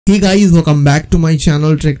Hey guys, welcome back to my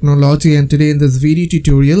channel Technology, and today in this video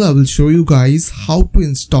tutorial I will show you guys how to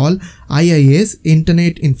install IIS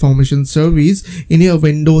Internet Information Service in your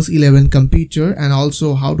Windows 11 computer, and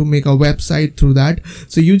also how to make a website through that.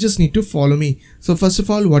 So you just need to follow me. So first of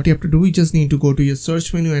all, what you have to do, you just need to go to your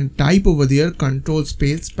search menu and type over there control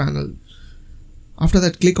space panel. After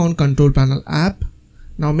that, click on control panel app.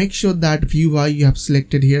 Now make sure that view UI you have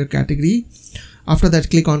selected here category. After that,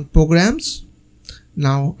 click on programs.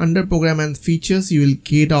 Now under program and features, you will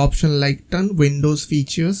get an option like turn Windows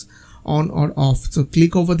features on or off. So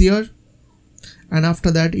click over there, and after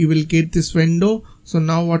that you will get this window. So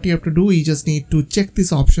now what you have to do, you just need to check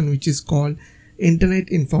this option which is called Internet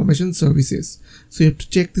Information Services. So you have to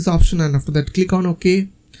check this option, and after that click on OK.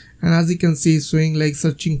 And as you can see, it's showing like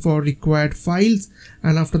searching for required files,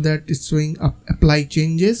 and after that it's showing apply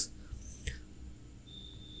changes.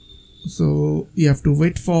 So you have to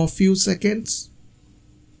wait for a few seconds.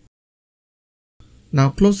 Now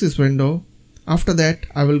close this window. After that,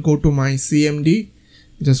 I will go to my CMD.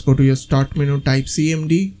 Just go to your start menu, type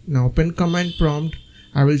CMD. Now open command prompt.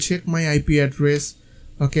 I will check my IP address.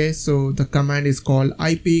 Okay, so the command is called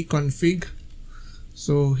ipconfig.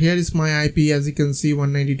 So here is my IP, as you can see,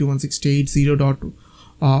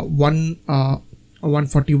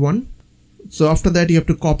 192.168.0.141. So after that, you have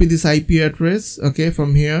to copy this IP address, okay,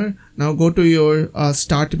 from here. Now go to your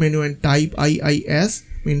start menu and type IIS,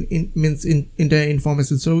 means Internet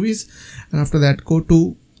Information Service, and after that go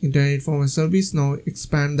to Internet Information Service. Now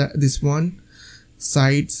expand this one,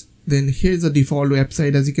 sites. Then here's the default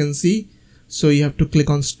website, as you can see. So you have to click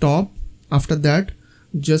on stop. After that,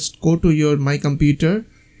 just go to your my computer.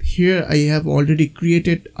 Here I have already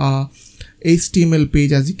created a HTML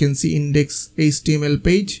page, as you can see, index HTML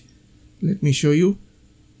page. Let me show you.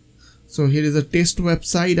 So here is a test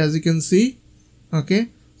website, as you can see. Okay,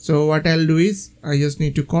 so what I'll do is I just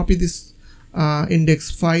need to copy this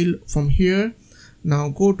index file from here. Now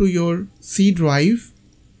go to your C drive.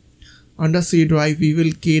 Under C drive, we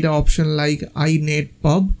will get an option like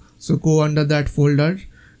inetpub. So go under that folder.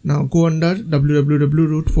 Now go under www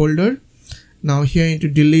root folder. Now here you need to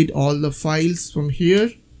delete all the files from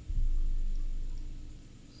here,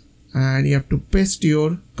 and you have to paste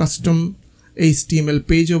your custom HTML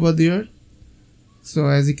page over there. So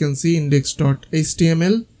as you can see,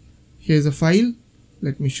 index.html. Here's a file.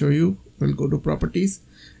 Let me show you. We'll go to properties,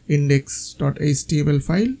 index.html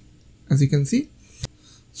file, as you can see.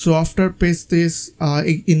 So after paste this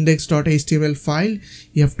index.html file,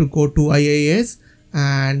 you have to go to IIS,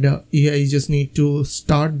 and here you just need to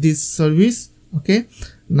start this service. Okay,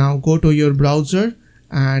 now go to your browser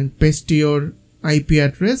and paste your IP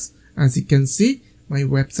address. As you can see, my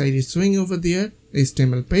website is showing over there,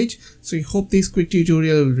 HTML page. So I hope this quick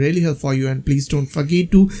tutorial will really help for you, and please don't forget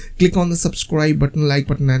to click on the subscribe button, like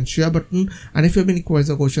button, and share button. And if you have any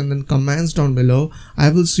questions or questions, then comments down below. I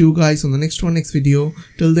will see you guys on the next video.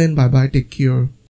 Till then, bye bye, take care.